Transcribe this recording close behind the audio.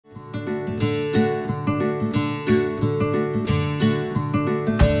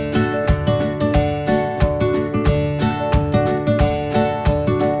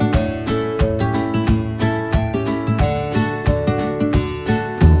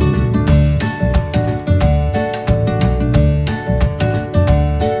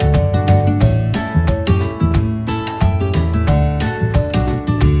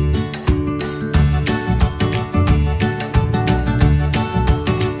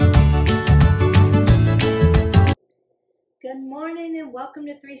and welcome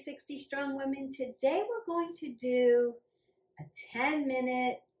to 360 Strong Women. Today we're going to do a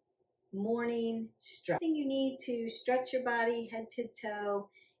 10-minute morning stretch. Something you need to stretch your body head to toe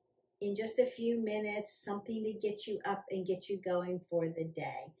in just a few minutes, something to get you up and get you going for the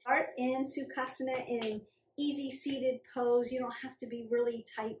day. Start in Sukhasana in an easy seated pose. You don't have to be really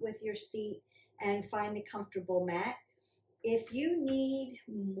tight with your seat, and find a comfortable mat. If you need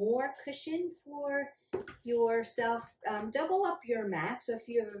more cushion for yourself, double up your mat. So if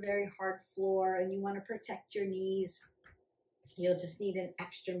you have a very hard floor and you want to protect your knees, you'll just need an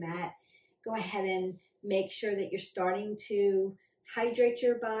extra mat. Go ahead and make sure that you're starting to hydrate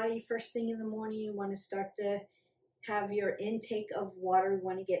your body first thing in the morning. You want to start to have your intake of water. You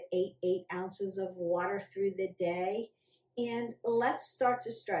want to get 8 ounces of water through the day. And let's start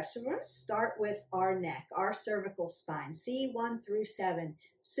to stretch. So we're going to start with our neck, our cervical spine, C1 through 7.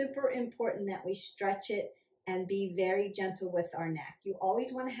 Super important that we stretch it and be very gentle with our neck. You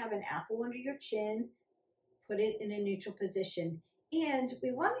always want to have an apple under your chin, put it in a neutral position. And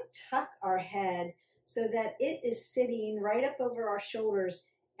we want to tuck our head so that it is sitting right up over our shoulders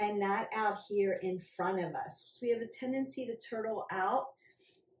and not out here in front of us. We have a tendency to turtle out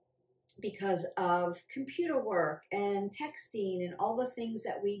because of computer work and texting and all the things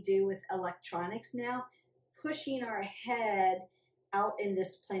that we do with electronics now, pushing our head out in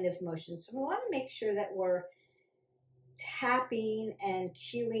this plane of motion. So we want to make sure that we're tapping and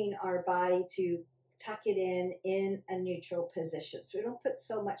cueing our body to tuck it in a neutral position, so we don't put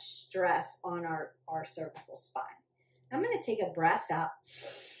so much stress on our cervical spine. I'm going to take a breath up,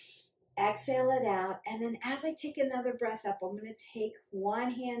 exhale it out, and then as I take another breath up, I'm going to take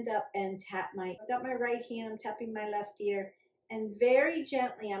one hand up and tap I've got my right hand, I'm tapping my left ear, and very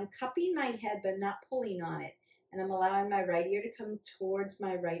gently I'm cupping my head but not pulling on it, and I'm allowing my right ear to come towards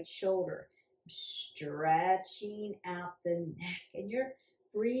my right shoulder. I'm stretching out the neck, and you're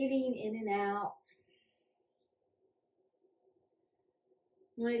breathing in and out.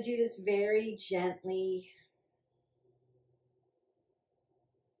 I'm going to do this very gently.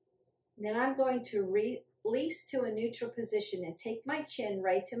 Then I'm going to release to a neutral position and take my chin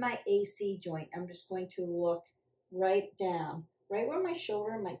right to my AC joint. I'm just going to look right down, right where my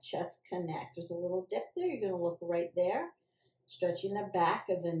shoulder and my chest connect. There's a little dip there. You're going to look right there, stretching the back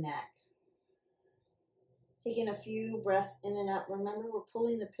of the neck. Taking a few breaths in and out. Remember, we're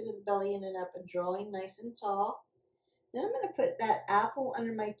pulling the pit of the belly in and up and drawing nice and tall. Then I'm going to put that apple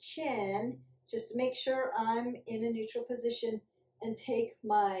under my chin just to make sure I'm in a neutral position, and take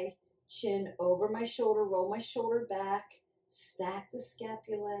my chin over my shoulder, roll my shoulder back, stack the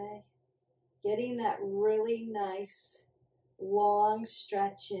scapulae, getting that really nice long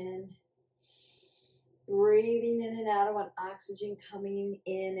stretch in, breathing in and out. I want oxygen coming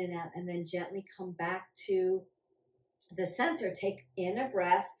in and out, and then gently come back to the center. Take in a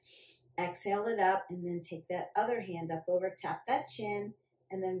breath, exhale it up, and then take that other hand up over, tap that chin,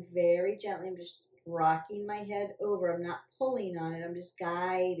 and then very gently, I'm just rocking my head over. I'm not pulling on it, I'm just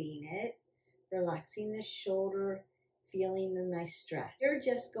guiding it, relaxing the shoulder, feeling the nice stretch. You're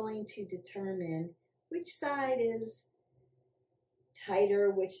just going to determine which side is tighter,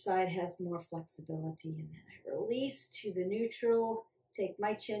 which side has more flexibility, and then I release to the neutral, take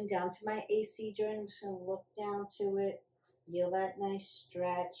my chin down to my AC joint. I'm just going to look down to it, feel that nice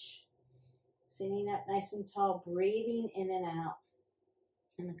stretch, sitting up nice and tall, breathing in and out.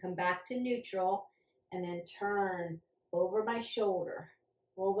 I'm going to come back to neutral and then turn over my shoulder.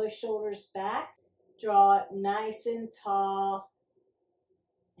 Roll those shoulders back, draw it nice and tall,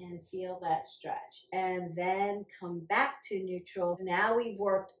 and feel that stretch. And then come back to neutral. Now we've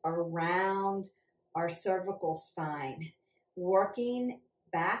worked around our cervical spine. Working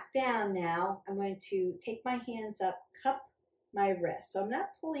back down now, I'm going to take my hands up, cup my wrist. So I'm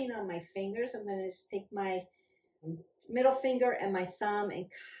not pulling on my fingers. I'm going to just take my middle finger and my thumb and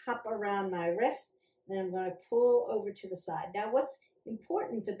cup around my wrist. Then I'm going to pull over to the side. Now what's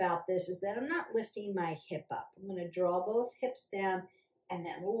important about this is that I'm not lifting my hip up. I'm going to draw both hips down and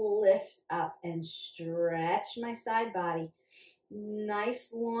then lift up and stretch my side body.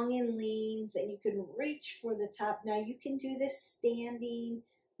 Nice, long and lean. Then you can reach for the top. Now you can do this standing.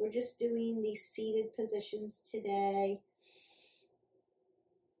 We're just doing these seated positions today.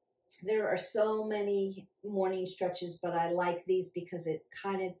 There are so many morning stretches, but I like these because it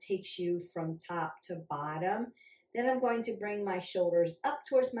kind of takes you from top to bottom. Then I'm going to bring my shoulders up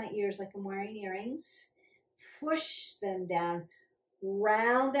towards my ears like I'm wearing earrings. Push them down.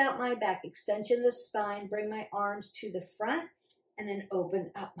 Round out my back. Extension of the spine. Bring my arms to the front. And then open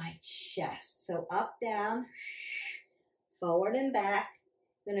up my chest. So up, down, forward and back.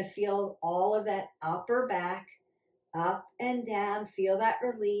 I'm going to feel all of that upper back up and down. Feel that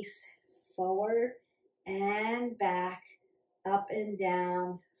release. Forward and back, up and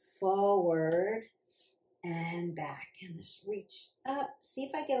down, forward and back. And just reach up. See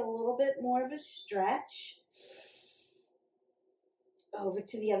if I get a little bit more of a stretch. Over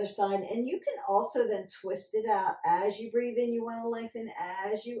to the other side. And you can also then twist it out. As you breathe in, you want to lengthen.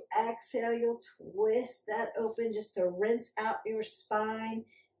 As you exhale, you'll twist that open just to rinse out your spine.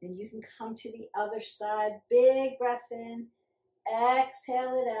 And you can come to the other side. Big breath in.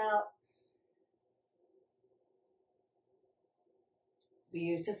 Exhale it out.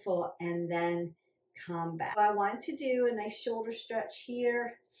 Beautiful. And then come back. So I want to do a nice shoulder stretch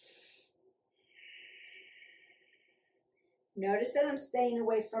here. Notice that I'm staying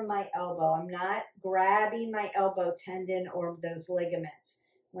away from my elbow. I'm not grabbing my elbow tendon or those ligaments.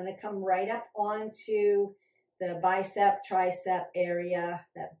 I want to come right up onto the bicep, tricep area,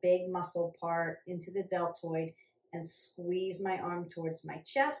 that big muscle part, into the deltoid, and squeeze my arm towards my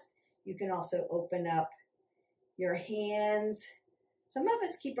chest. You can also open up your hands. Some of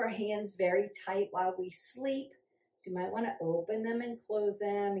us keep our hands very tight while we sleep, so you might want to open them and close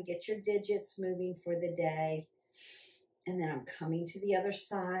them and get your digits moving for the day. And then I'm coming to the other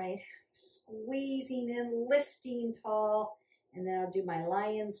side, squeezing in, lifting tall, and then I'll do my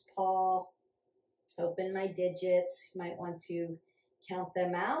lion's paw, open my digits. You might want to count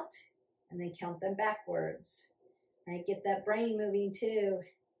them out and then count them backwards. Right? Get that brain moving too.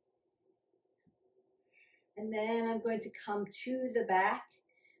 And then I'm going to come to the back,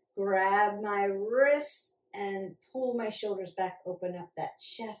 grab my wrists and pull my shoulders back, open up that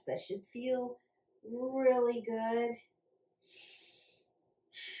chest. That should feel really good.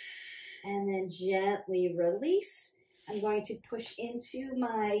 And then gently release. I'm going to push into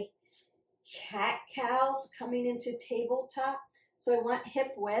my cat-cows, coming into tabletop. So I want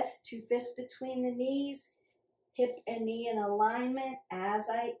hip width, 2 fists between the knees, hip and knee in alignment. As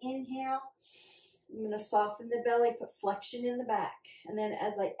I inhale, I'm going to soften the belly, put flexion in the back. And then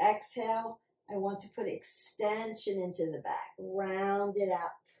as I exhale, I want to put extension into the back. Round it out,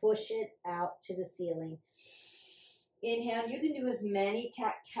 push it out to the ceiling. Inhale, you can do as many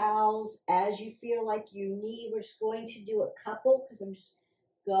cat-cows as you feel like you need. We're just going to do a couple because I'm just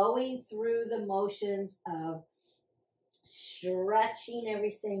going through the motions of stretching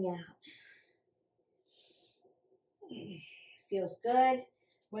everything out. Feels good.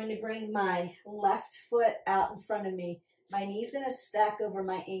 I'm going to bring my left foot out in front of me. My knee's going to stack over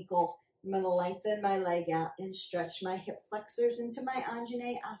my ankle. I'm going to lengthen my leg out and stretch my hip flexors into my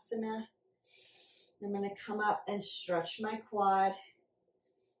Anjaneyasana. I'm going to come up and stretch my quad.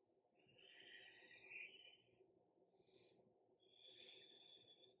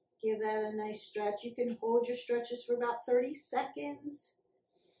 Give that a nice stretch. You can hold your stretches for about 30 seconds.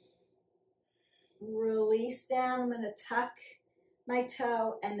 Release down. I'm going to tuck my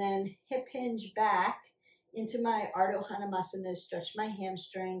toe and then hip hinge back into my Ardha Hanumasana to stretch my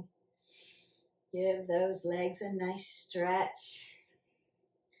hamstring. Give those legs a nice stretch.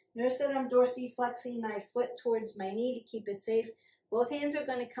 Notice that I'm dorsiflexing my foot towards my knee to keep it safe. Both hands are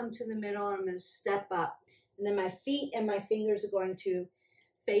going to come to the middle and I'm going to step up. And then my feet and my fingers are going to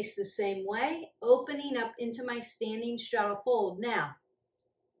face the same way, opening up into my standing straddle fold. Now,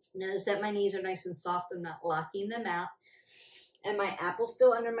 notice that my knees are nice and soft. I'm not locking them out. And my apple's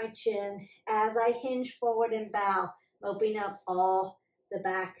still under my chin. As I hinge forward and bow, opening up all the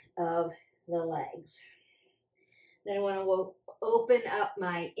back of the legs. Then I want to open up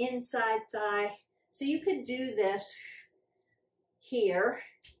my inside thigh. So you could do this here,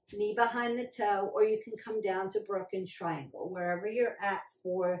 knee behind the toe, or you can come down to broken triangle, wherever you're at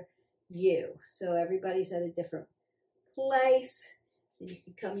for you. So everybody's at a different place. And you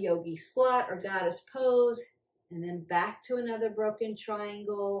can come yogi squat or goddess pose, and then back to another broken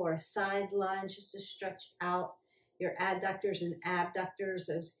triangle or a side lunge, just to stretch out your adductors and abductors,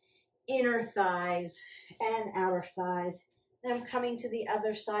 those inner thighs and outer thighs. Then I'm coming to the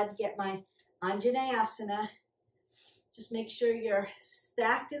other side, get my Anjaneyasana. Just make sure you're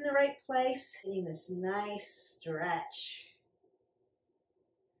stacked in the right place, getting this nice stretch.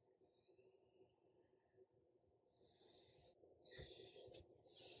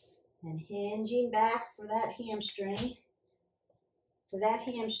 And hinging back for that hamstring.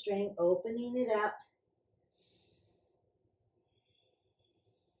 Opening it up.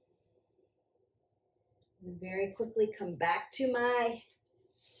 And very quickly come back to my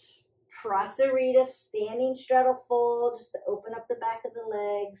Prasarita standing straddle fold, just to open up the back of the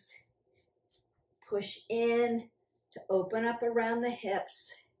legs. Push in to open up around the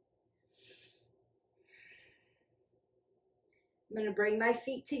hips. I'm going to bring my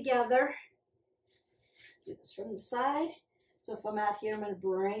feet together. Do this from the side. So if I'm out here, I'm going to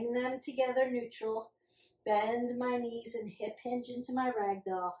bring them together neutral. Bend my knees and hip hinge into my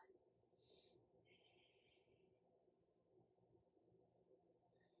ragdoll.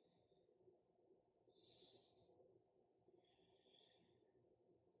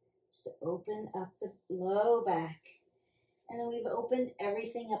 Just to open up the low back. And then we've opened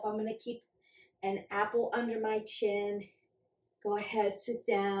everything up. I'm going to keep an apple under my chin. Go ahead, sit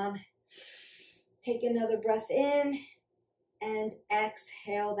down. Take another breath in and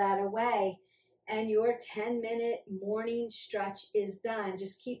exhale that away. And your 10-minute morning stretch is done.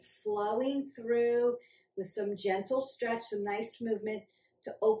 Just keep flowing through with some gentle stretch, some nice movement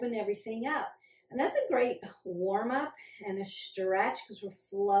to open everything up. And that's a great warm-up and a stretch because we're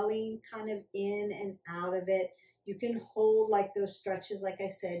flowing kind of in and out of it. You can hold like those stretches, like I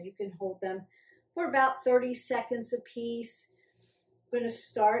said, you can hold them for about 30 seconds a piece. I'm going to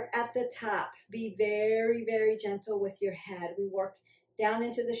start at the top. Be very, very gentle with your head. We work down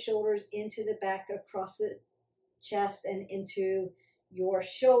into the shoulders, into the back, across the chest, and into your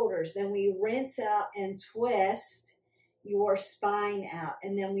shoulders. Then we rinse out and twist your spine out.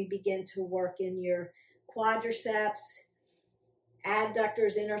 And then we begin to work in your quadriceps,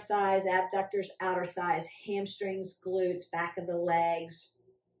 adductors, inner thighs, abductors, outer thighs, hamstrings, glutes, back of the legs,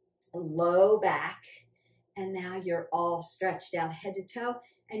 low back. And now you're all stretched out head to toe,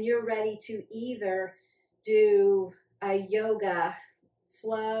 and you're ready to either do a yoga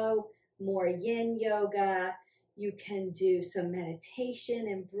flow, more yin yoga. You can do some meditation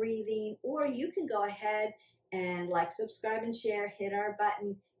and breathing, or you can go ahead and like, subscribe, and share, hit our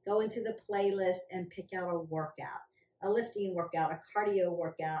button, go into the playlist and pick out a workout, a lifting workout, a cardio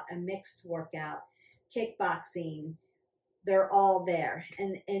workout, a mixed workout, kickboxing. They're all there,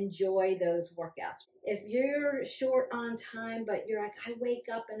 and enjoy those workouts. If you're short on time, but you're like, I wake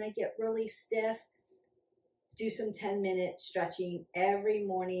up and I get really stiff, do some 10-minute stretching every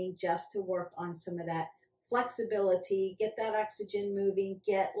morning just to work on some of that flexibility, get that oxygen moving,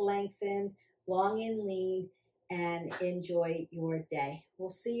 get lengthened, long and lean, and enjoy your day. We'll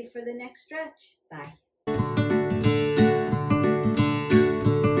see you for the next stretch. Bye.